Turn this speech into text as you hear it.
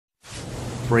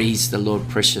Praise the Lord,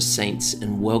 precious saints,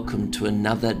 and welcome to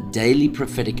another daily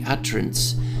prophetic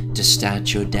utterance to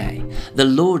start your day. The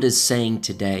Lord is saying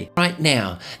today, right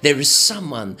now, there is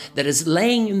someone that is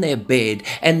laying in their bed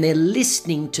and they're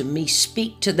listening to me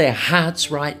speak to their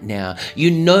hearts right now. You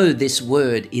know this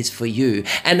word is for you.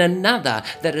 And another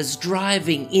that is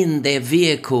driving in their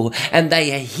vehicle and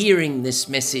they are hearing this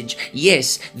message.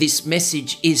 Yes, this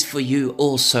message is for you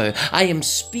also. I am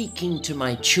speaking to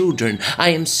my children. I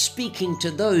am speaking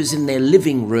to those in their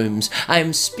living rooms. I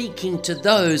am speaking to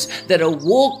those that are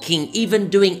walking, even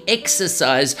doing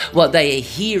exercise while they are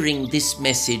hearing this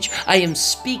message. I am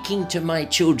speaking to my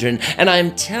children and I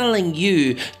am telling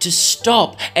you to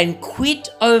stop and quit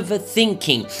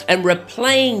overthinking and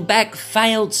replaying back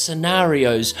failed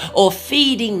scenarios or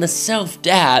feeding the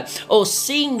self-doubt or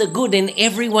seeing the good in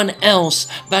everyone else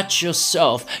but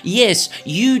yourself. Yes,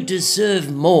 you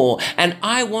deserve more, and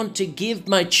I want to give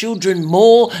my children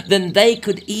more than they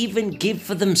could even give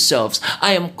for themselves.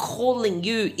 I am calling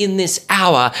you in this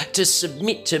hour to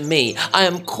submit to me. I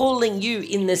am calling you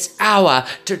in this hour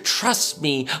to trust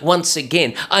me once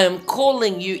again. I am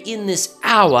calling you in this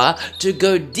hour to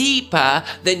go deeper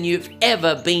than you've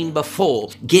ever been before.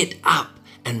 Get up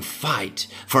and fight,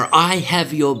 for I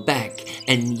have your back.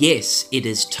 And yes, it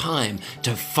is time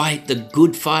to fight the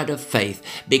good fight of faith,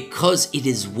 because it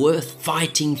is worth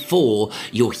fighting for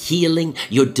your healing,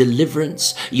 your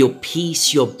deliverance, your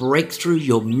peace, your breakthrough,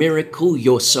 your miracle,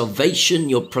 your salvation,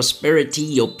 your prosperity,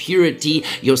 your purity,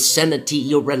 your sanity,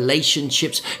 your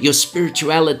relationships, your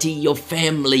spirituality, your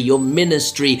family, your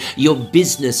ministry, your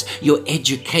business, your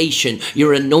education,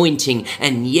 your anointing,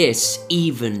 and yes,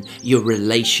 even your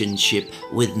relationship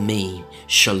with me.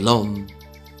 Shalom.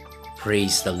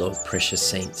 Praise the Lord, precious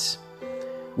saints.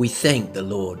 We thank the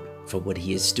Lord for what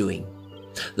He is doing.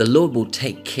 The Lord will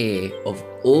take care of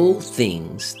all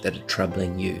things that are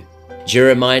troubling you.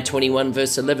 Jeremiah 21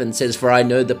 verse 11 says, "For I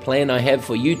know the plan I have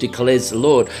for you, declares the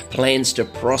Lord, plans to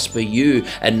prosper you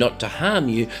and not to harm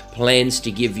you, plans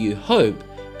to give you hope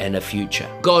and a future."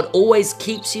 God always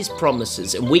keeps His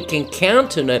promises, and we can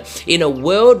count on it. In a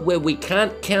world where we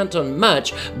can't count on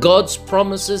much, God's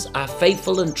promises are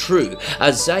faithful and true.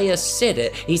 Isaiah said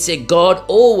it. He said, God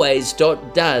always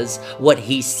does what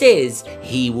He says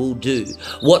He will do.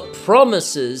 What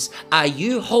promises are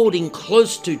you holding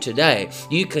close to today?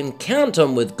 You can count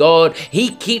on with God. He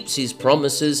keeps His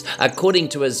promises. According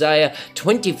to Isaiah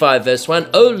 25 verse 1,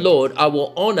 "O Lord, I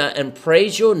will honor and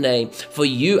praise your name, for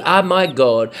you are my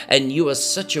God, and you are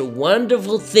such a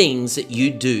wonderful things that you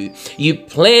do. You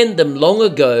planned them long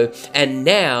ago, and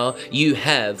now you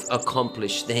have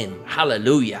accomplished them."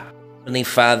 Hallelujah. Heavenly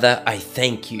Father, I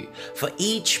thank you for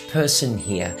each person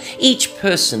here, each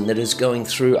person that is going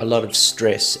through a lot of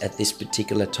stress at this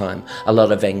particular time, a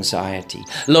lot of anxiety.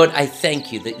 Lord, I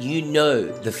thank you that you know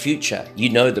the future, you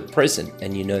know the present,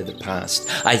 and you know the past.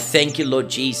 I thank you, Lord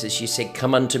Jesus. You said,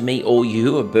 "Come unto me, all you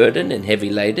who are burdened and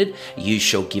heavy laden, you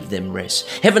shall give them rest."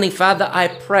 Heavenly Father, I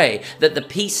pray that the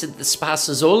peace that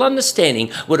surpasses all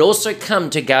understanding would also come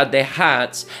to guard their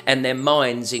hearts and their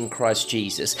minds in Christ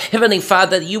Jesus. Heavenly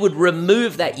Father, you would remove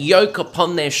that yoke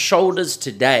upon their shoulders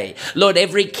today. Lord,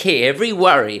 every care, every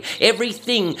worry,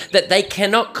 everything that they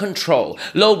cannot control.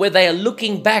 Lord, where they are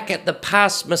looking back at the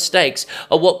past mistakes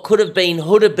or what could have been,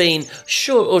 would have been,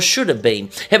 should have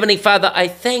been. Heavenly Father, I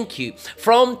thank you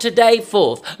from today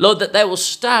forth, Lord, that they will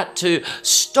start to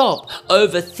stop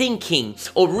overthinking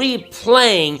or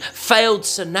replaying failed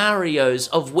scenarios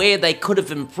of where they could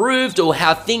have improved or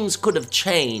how things could have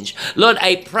changed. Lord,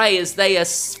 I pray as they are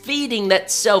feeding that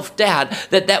self-doubt,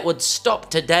 that would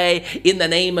stop today in the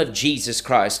name of Jesus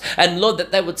Christ. And Lord,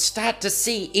 that they would start to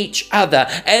see each other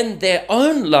and their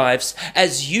own lives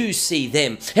as you see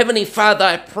them. Heavenly Father,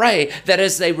 I pray that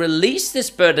as they release this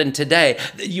burden today,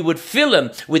 that you would fill them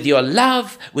with your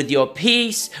love, with your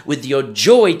peace, with your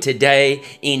joy today.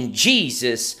 In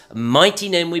Jesus' mighty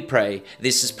name we pray.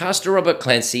 This is Pastor Robert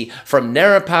Clancy from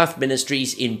Narrow Path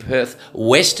Ministries in Perth,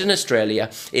 Western Australia.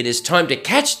 It is time to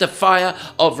catch the fire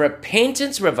of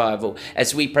repentance revival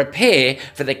as we prepare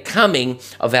for the coming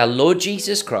of our Lord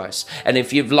Jesus Christ. And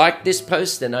if you've liked this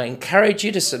post, then I encourage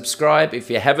you to subscribe if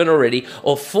you haven't already,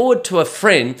 or forward to a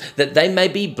friend that they may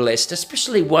be blessed,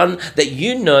 especially one that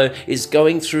you know is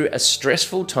going through a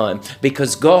stressful time,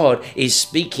 because God is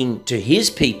speaking to His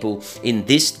people in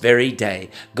this very day.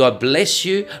 God bless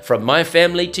you from my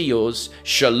family to yours.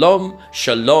 Shalom,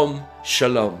 shalom,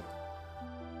 shalom.